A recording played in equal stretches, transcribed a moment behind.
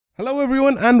Hello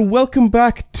everyone and welcome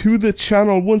back to the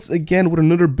channel once again with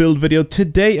another build video.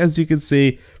 Today, as you can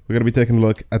see, we're going to be taking a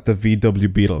look at the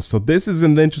VW Beetle. So this is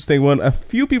an interesting one. A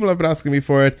few people have been asking me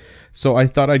for it, so I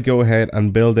thought I'd go ahead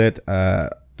and build it.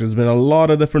 There's been a lot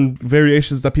of different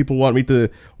variations that people want me to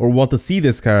or want to see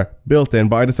this car built in,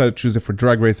 but I decided to choose it for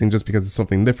drag racing just because it's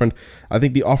something different. I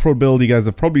think the off-road build you guys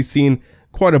have probably seen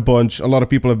quite a bunch. A lot of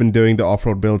people have been doing the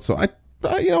off-road build, so I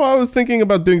was thinking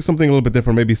about doing something a little bit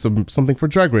different, maybe something for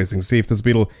drag racing, see if this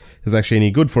Beetle is actually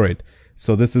any good for it.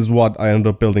 So this is what I ended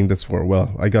up building this for.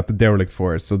 Well, I got the derelict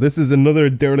for it. So this is another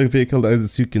derelict vehicle,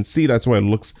 as you can see. That's why it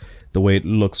looks the way it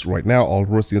looks right now, all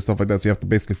rusty and stuff like that. So you have to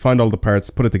basically find all the parts,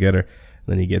 put it together, and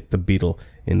then you get the Beetle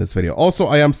in this video. Also,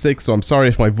 I am sick, so I'm sorry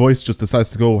if my voice just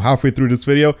decides to go halfway through this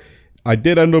video. I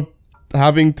did end up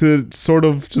having to sort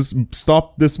of just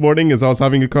stop this morning as I was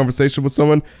having a conversation with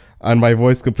someone, and my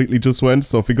voice completely just went.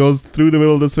 So if it goes through the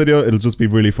middle of this video, it'll just be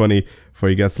really funny for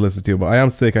you guys to listen to. But I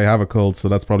am sick, I have a cold, so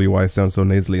that's probably why I sound so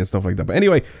nasally and stuff like that. But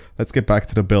anyway, let's get back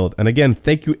to the build. And again,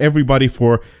 thank you everybody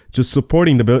for just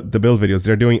supporting the build videos.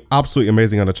 They're doing absolutely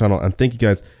amazing on the channel, and thank you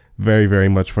guys very, very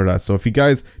much for that. So if you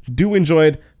guys do enjoy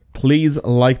it, please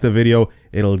like the video.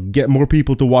 It'll get more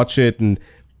people to watch it, and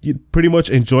you pretty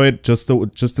much enjoy it just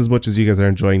as much as you guys are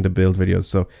enjoying the build videos.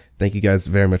 So thank you guys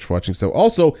very much for watching. So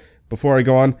also, before I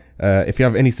go on, if you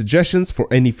have any suggestions for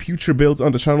any future builds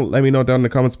on the channel, let me know down in the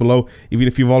comments below. Even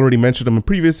if you've already mentioned them in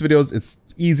previous videos, it's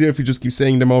easier if you just keep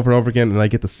saying them over and over again and I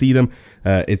get to see them.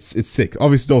 It's sick.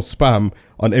 Obviously don't spam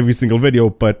on every single video,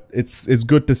 but it's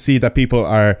good to see that people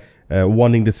are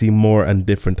wanting to see more and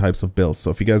different types of builds.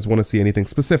 So if you guys want to see anything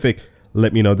specific,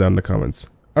 let me know down in the comments.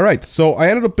 Alright, so I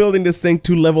ended up building this thing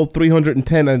to level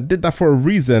 310, and I did that for a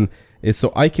reason, is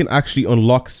so I can actually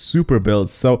unlock super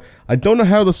builds. So I don't know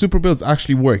how the super builds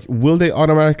actually work. Will they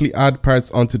automatically add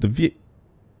parts onto the vehicle?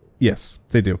 Yes,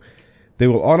 they do. They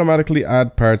will automatically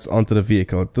add parts onto the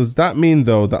vehicle. Does that mean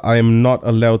though that I am not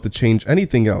allowed to change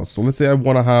anything else? So let's say I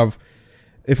want to have,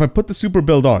 if I put the super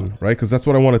build on, right, because that's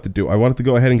what I wanted to do. I wanted to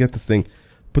go ahead and get this thing,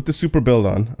 put the super build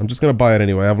on. I'm just going to buy it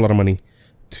anyway. I have a lot of money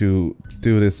to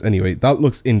do this anyway. That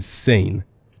looks insane.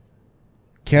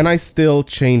 Can I still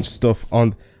change stuff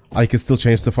on... I can still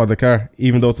change stuff on the car,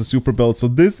 even though it's a super build. So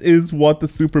this is what the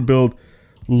super build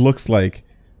looks like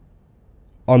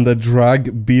on the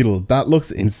drag Beetle. That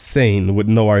looks insane with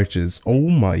no arches. Oh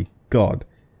my god.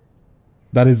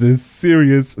 That is a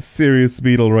serious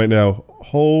Beetle right now.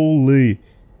 Holy.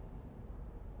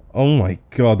 Oh my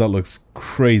god, that looks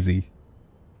crazy.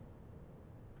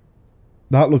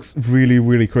 That looks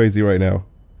really crazy right now.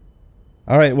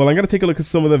 Alright, well I'm going to take a look at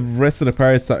some of the rest of the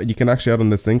parts that you can actually add on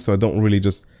this thing, so I don't really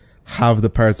just have the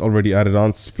parts already added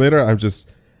on. Splitter, I'm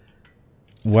just...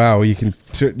 Wow, you can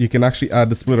actually add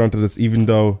the splitter onto this, even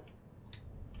though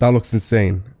that looks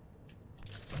insane.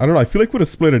 I don't know, I feel like with a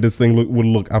splitter this thing would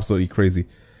look absolutely crazy.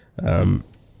 You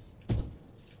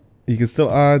can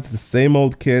still add the same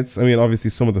old kits. I mean, obviously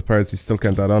some of the parts you still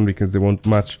can't add on because they won't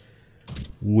match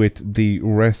with the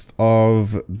rest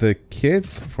of the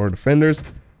kits for the fenders.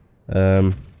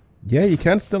 Yeah, you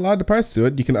can still add the parts to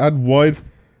it. You can add wide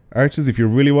arches if you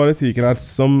really wanted to. You can add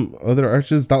some other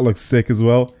arches. That looks sick as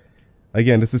well.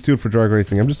 Again, this is suited for drag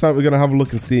racing. I'm just gonna have a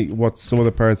look and see what some of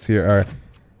the parts here are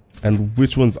and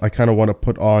which ones I kind of want to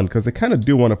put on, because I kind of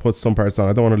do want to put some parts on.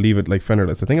 I don't want to leave it like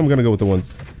fenderless. I think I'm gonna go with the ones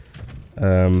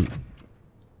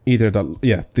either that,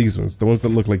 yeah, these ones, the ones that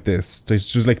look like this. There's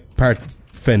just like part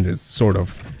fenders, sort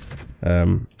of.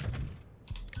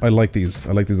 I like these.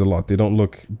 I like these a lot. They don't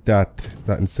look that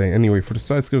insane. Anyway, for the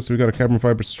side skirts, we got a carbon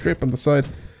fiber strip on the side.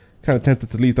 Kind of tempted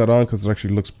to leave that on because it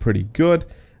actually looks pretty good.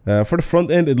 For the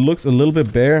front end, it looks a little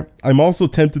bit bare. I'm also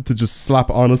tempted to just slap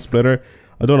on a splitter.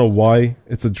 I don't know why.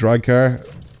 It's a drag car.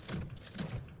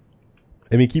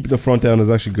 I mean, keeping the front end is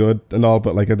actually good and all,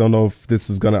 but like, I don't know if this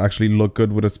is gonna actually look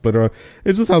good with a splitter.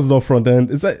 It just has no front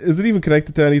end. Is it even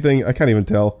connected to anything? I can't even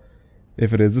tell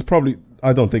if it is. It's probably...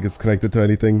 I don't think it's connected to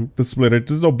anything. The splitter,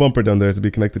 there's no bumper down there to be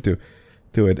connected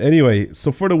to it. Anyway,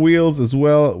 so for the wheels as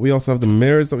well, we also have the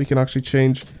mirrors that we can actually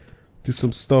change to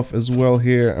some stuff as well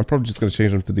here. I'm probably just going to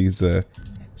change them to these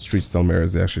street style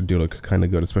mirrors. They actually do look kind of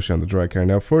good, especially on the drag car.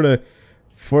 Now for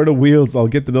the wheels, I'll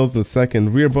get to those in a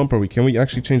second. Rear bumper, can we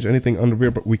actually change anything on the rear?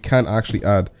 But we can actually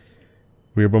add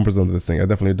rear bumpers onto this thing. I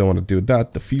definitely don't want to do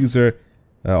that. Diffuser,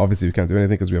 obviously we can't do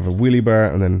anything because we have a wheelie bar,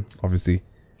 and then obviously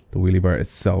the wheelie bar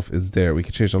itself is there. We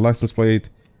can change the license plate.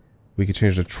 We can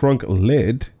change the trunk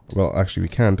lid. Well, actually we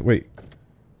can't. Wait.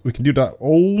 We can do that.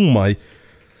 Oh my...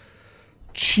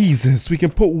 Jesus. We can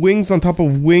put wings on top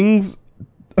of wings.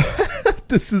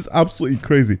 This is absolutely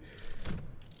crazy.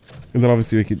 And then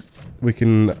obviously we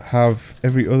can have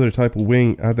every other type of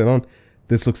wing added on.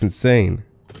 This looks insane.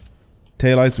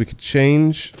 Taillights we could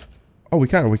change. Oh, we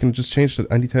can. We can just change to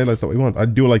any taillights that we want. I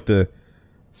do like the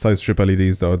side strip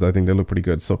LEDs though. I think they look pretty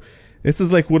good. So this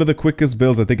is like one of the quickest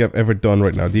builds I think I've ever done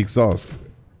right now. The exhaust.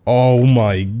 Oh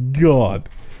my god.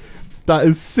 That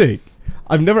is sick.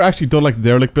 I've never actually done like the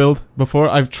derelict build before.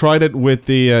 I've tried it with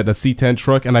the C10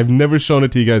 truck and I've never shown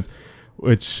it to you guys,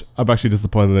 which I'm actually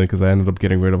disappointed in because I ended up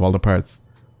getting rid of all the parts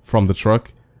from the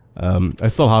truck. I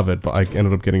still have it, but I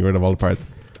ended up getting rid of all the parts.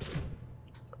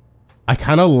 I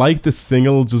kind of like the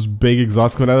single, just big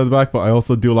exhaust coming out of the back, but I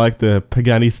also do like the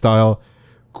Pagani style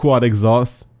quad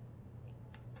exhaust.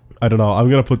 I don't know. I'm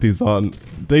gonna put these on.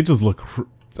 They just look.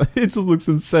 It just looks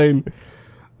insane.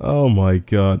 Oh my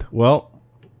god. Well,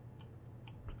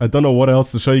 I don't know what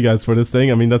else to show you guys for this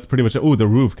thing. I mean, that's pretty much it. Oh, the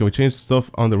roof. Can we change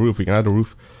stuff on the roof? We can add a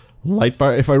roof light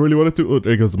bar if I really wanted to. Oh,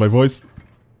 there goes my voice.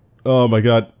 Oh my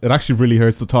god. It actually really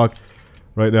hurts to talk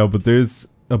right now, but there's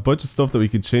a bunch of stuff that we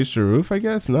could change to the roof, I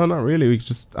guess. No, not really. We could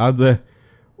just add the...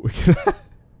 We can...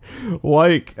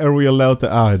 Why are we allowed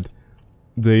to add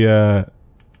the...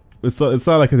 It's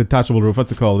not like a detachable roof.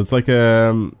 What's it called? It's like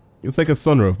a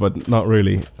sunroof, but not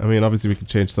really. I mean, obviously we could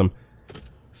change some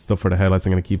stuff for the headlights.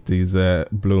 I'm going to keep these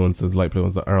blue ones, those light blue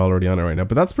ones that are already on it right now.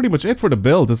 But that's pretty much it for the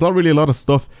build. There's not really a lot of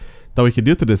stuff that we could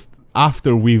do to this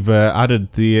after we've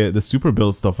added the super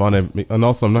build stuff on it. And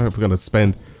also, I'm not going to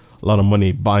spend a lot of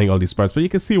money buying all these parts, but you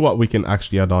can see what we can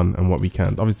actually add on and what we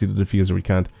can't. Obviously, the diffuser, we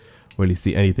can't really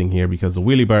see anything here because the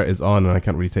wheelie bar is on and I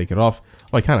can't really take it off.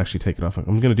 Oh, I can actually take it off. I'm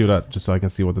going to do that just so I can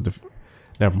see what the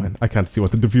never mind. I can't see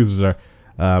what the diffusers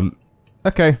are.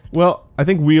 Okay, well, I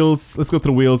think wheels, let's go to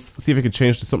the wheels, see if I can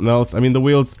change to something else. I mean, the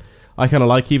wheels, I kind of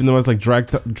like keeping them as like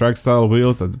drag style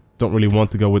wheels. I don't really want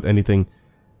to go with anything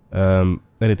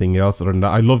else other than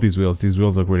that. I love these wheels. These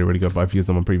wheels look really, really good, but I've used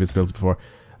them on previous builds before.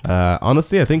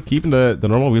 Honestly, I think keeping the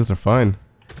normal wheels are fine.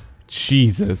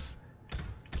 Jesus.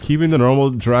 Keeping the normal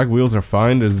drag wheels are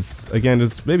fine.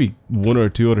 There's maybe one or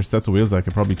two other sets of wheels that I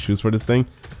could probably choose for this thing.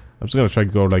 I'm just gonna try to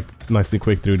go like nice and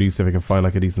quick through these, see if I can find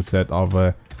like a decent set of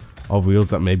wheels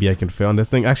that maybe I can fit on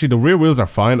this thing. Actually, the rear wheels are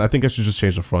fine. I think I should just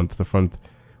change the front. The front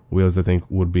wheels, I think,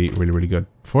 would be really, really good.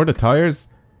 For the tires,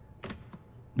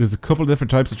 there's a couple of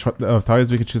different types of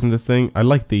tires we could choose on this thing. I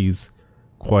like these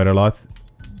quite a lot.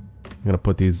 I'm gonna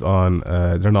put these on.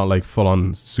 They're not like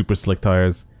full-on super slick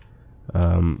tires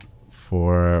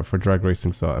for drag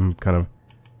racing, so I'm kind of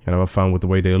a fan with the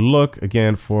way they look.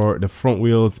 Again, for the front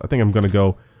wheels, I think I'm gonna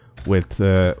go with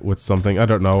something. I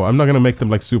don't know. I'm not gonna make them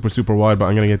like super wide, but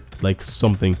I'm gonna get like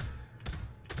something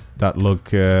that look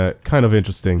kind of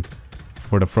interesting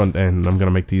for the front end. I'm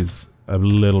gonna make these a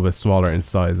little bit smaller in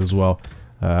size as well.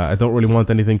 I don't really want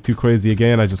anything too crazy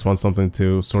again. I just want something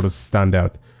to sort of stand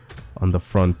out on the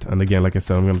front. And again, like I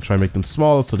said, I'm gonna try and make them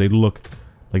small so they look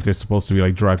like they're supposed to be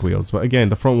like drag wheels. But again,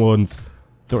 the front ones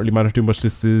don't really matter too much.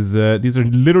 This is these are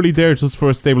literally there just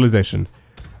for stabilization.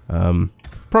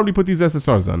 Probably put these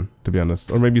SSRs on, to be honest,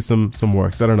 or maybe some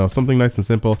works. I don't know, something nice and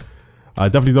simple. I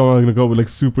definitely don't want to go with like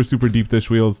super deep dish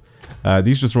wheels.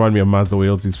 These just remind me of Mazda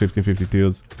wheels. These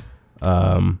 1552s.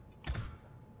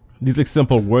 These like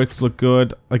simple works look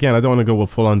good. Again, I don't want to go with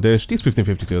full on dish. These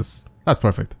 1552s, that's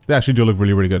perfect. They actually do look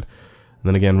really, really good. And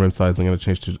then again, rim size, I'm going to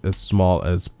change to as small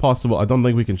as possible. I don't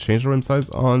think we can change the rim size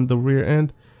on the rear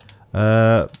end.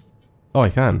 Oh, I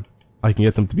can. I can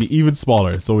get them to be even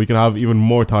smaller, so we can have even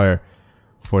more tire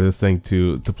for this thing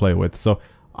to play with. So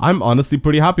I'm honestly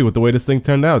pretty happy with the way this thing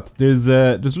turned out. There's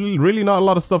really not a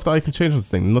lot of stuff that I can change on this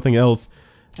thing. Nothing else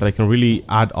that I can really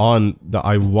add on that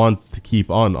I want to keep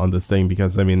on this thing,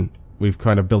 because I mean, we've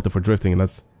kind of built it for drifting, and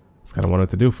that's kind of what I wanted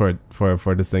to do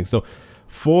for this thing. So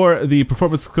for the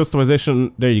performance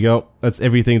customization, there you go. That's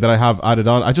everything that I have added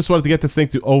on. I just wanted to get this thing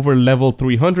to over level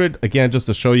 300. Again, just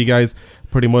to show you guys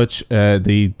pretty much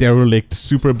the derelict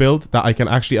super build that I can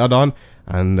actually add on.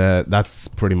 And that's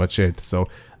pretty much it. So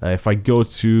if I go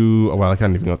to... Well, I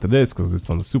can't even go to this because it's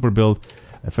on the super build.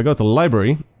 If I go to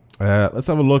library, let's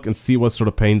have a look and see what sort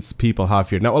of paints people have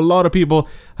here. Now, a lot of people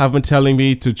have been telling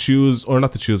me to choose, or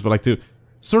not to choose, but like to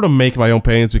sort of make my own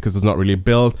paints because it's not really a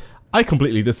build. I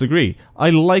completely disagree.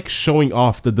 I like showing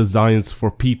off the designs for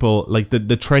people, like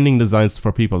the trending designs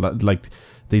for people that like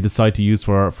they decide to use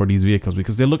for these vehicles,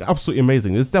 because they look absolutely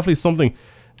amazing. It's definitely something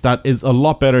that is a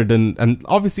lot better than, and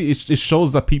obviously it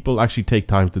shows that people actually take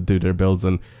time to do their builds,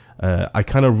 and I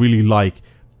kind of really like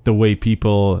the way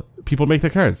people make their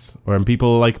cars, or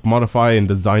people like modify and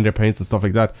design their paints and stuff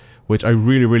like that, which I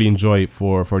really enjoy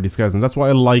for these cars. And that's why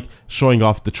I like showing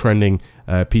off the trending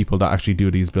people that actually do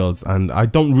these builds. And I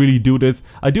don't really do this.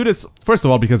 I do this first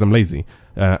of all because I'm lazy,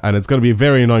 and it's going to be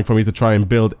very annoying for me to try and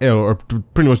build or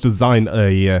pretty much design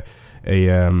a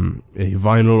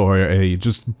vinyl or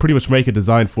just pretty much make a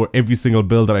design for every single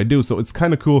build that I do. So it's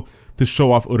kind of cool to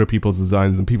show off other people's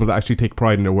designs and people that actually take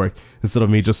pride in their work instead of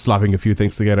me just slapping a few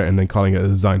things together and then calling it a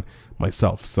design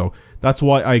myself. So that's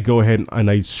why I go ahead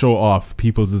and I show off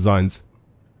people's designs,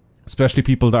 especially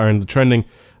people that are in the trending,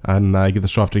 and I get the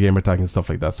show off the gamer tag and stuff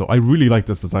like that. So I really like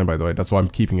this design, by the way. That's why I'm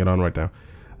keeping it on right now.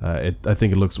 I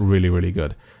think it looks really, really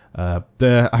good.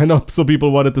 I know some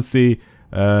people wanted to see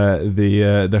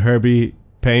the Herbie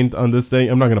paint on this thing.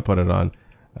 I'm not gonna put it on.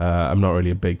 I'm not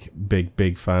really a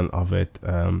big fan of it.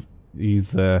 I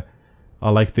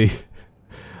like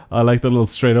the little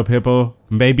straight up hippo.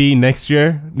 Maybe next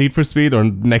year Need for Speed, or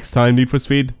next time Need for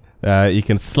Speed, you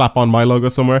can slap on my logo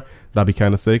somewhere. That'd be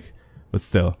kind of sick. But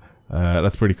still,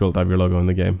 that's pretty cool to have your logo in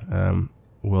the game.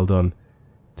 Well done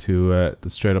to the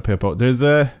straight up hippo. There's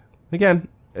again,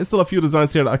 there's still a few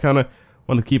designs here that I kind of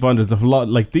want to keep on. There's a lot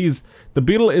like these. The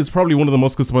Beetle is probably one of the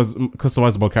most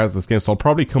customizable cars in this game, so I'll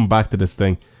probably come back to this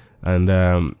thing and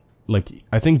like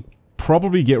I think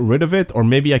probably get rid of it, or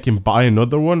maybe I can buy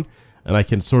another one and I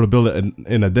can sort of build it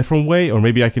in a different way, or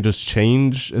maybe I can just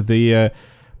change the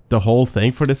whole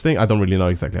thing for this thing. I don't really know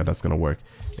exactly how that's gonna work.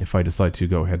 If I decide to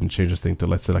go ahead and change this thing to,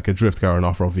 let's say, like a drift car or an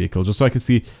off-road vehicle, just so I can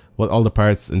see what all the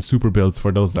parts and super builds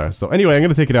for those are. So anyway, I'm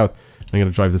gonna take it out. I'm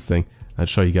gonna drive this thing and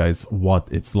show you guys what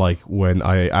it's like when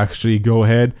I actually go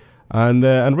ahead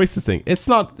and race this thing. It's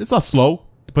not slow,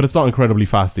 but it's not incredibly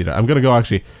fast either. I'm gonna go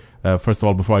actually first of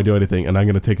all, before I do anything, and I'm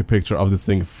gonna take a picture of this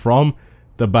thing from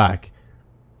the back,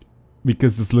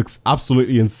 because this looks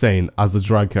absolutely insane as a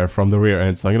drag car from the rear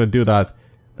end. So I'm gonna do that,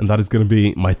 and that is gonna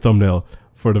be my thumbnail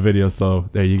for the video. So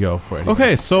there you go for it.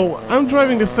 Okay, so I'm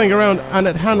driving this thing around and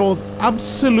it handles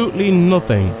absolutely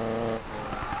nothing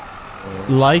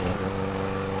like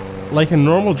a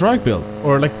normal drag build,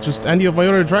 or like just any of my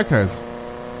other drag cars.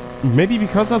 Maybe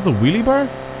because it has a wheelie bar?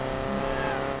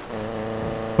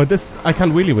 But this, I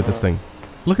can't wheelie with this thing.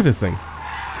 Look at this thing.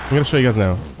 I'm gonna show you guys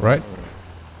now, right?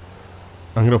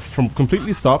 I'm gonna, from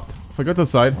completely stopped, if I go to the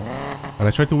side and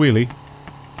I try to wheelie,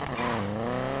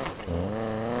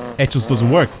 it just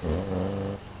doesn't work.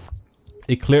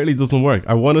 It clearly doesn't work.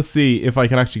 I want to see if I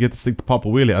can actually get this thing to pop a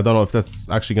wheelie. I don't know if that's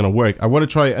actually gonna work. I want to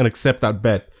try and accept that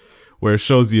bet where it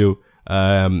shows you,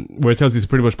 where it tells you to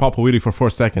pretty much pop a wheelie for 4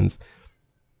 seconds.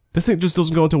 This thing just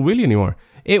doesn't go into a wheelie anymore.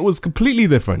 It was completely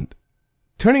different.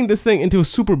 Turning this thing into a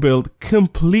super build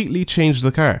completely changed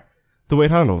the car, the way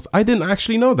it handles. I didn't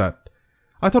actually know that.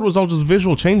 I thought it was all just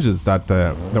visual changes that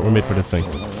that were made for this thing.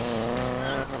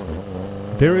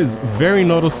 There is very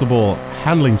noticeable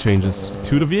handling changes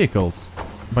to the vehicles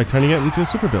by turning it into a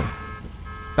super build.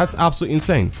 That's absolutely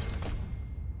insane.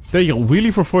 There you go,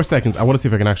 wheelie for 4 seconds. I want to see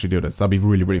if I can actually do this. That'd be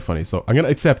really, really funny. So I'm gonna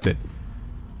accept it,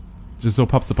 just so it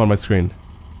pops up on my screen.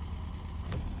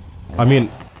 I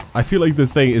mean, I feel like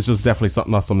this thing is just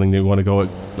definitely not something you want to go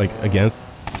like against.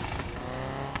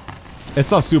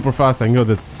 It's not super fast. I can go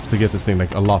to get this thing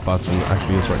like a lot faster than it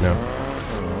actually is right now.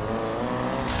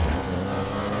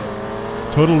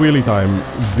 Total wheelie time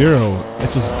 0. It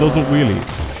just doesn't wheelie.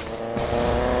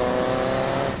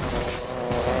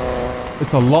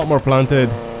 It's a lot more planted.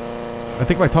 I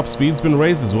think my top speed's been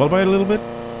raised as well by a little bit.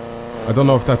 I don't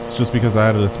know if that's just because I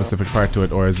added a specific part to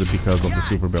it, or is it because of the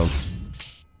super build.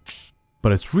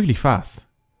 But it's really fast.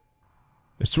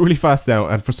 It's really fast now,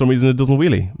 and for some reason it doesn't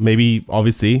wheelie. Maybe,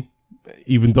 obviously,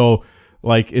 even though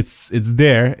like it's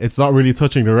there, it's not really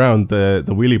touching around the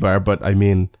wheelie bar, but I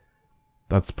mean,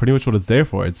 that's pretty much what it's there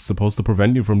for. It's supposed to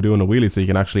prevent you from doing a wheelie so you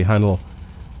can actually handle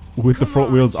with the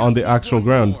front wheels on the actual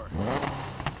ground.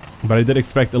 But I did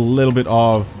expect a little bit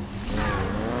of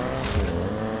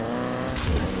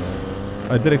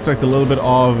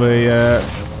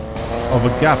a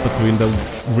gap between the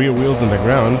rear wheels and the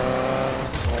ground,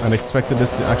 and expected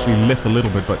this to actually lift a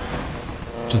little bit, but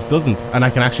just doesn't. And I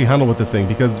can actually handle with this thing,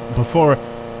 because before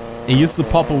it used to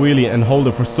pop a wheelie and hold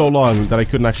it for so long that I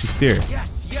couldn't actually steer.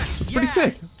 That's pretty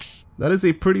sick. That is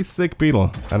a pretty sick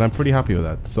Beetle, and I'm pretty happy with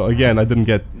that. So again, I didn't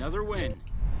get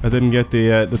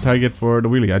the target for the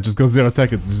wheelie. I just go 0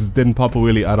 seconds. It just didn't pop a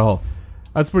wheelie at all.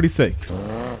 That's pretty sick.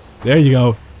 There you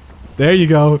go. There you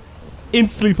go.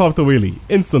 Instantly popped a wheelie.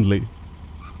 Instantly.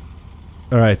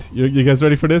 Alright, you guys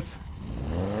ready for this?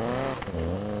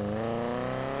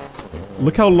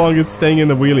 Look how long it's staying in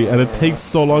the wheelie, and it takes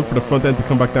so long for the front end to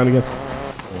come back down again.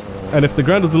 And if the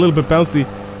ground is a little bit bouncy,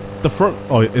 the front...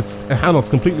 oh, it handles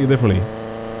completely differently.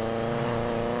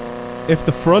 If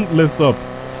the front lifts up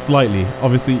slightly,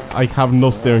 obviously I have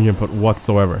no steering input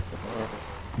whatsoever.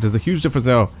 There's a huge difference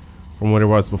now from what it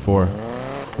was before.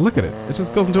 Look at it. It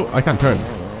just goes into... I can't turn.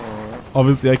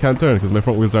 Obviously I can't turn because my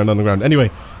front wheels aren't on the ground. Anyway,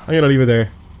 I'm gonna leave it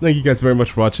there. Thank you guys very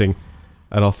much for watching.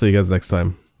 and I'll see you guys next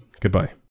time. Goodbye.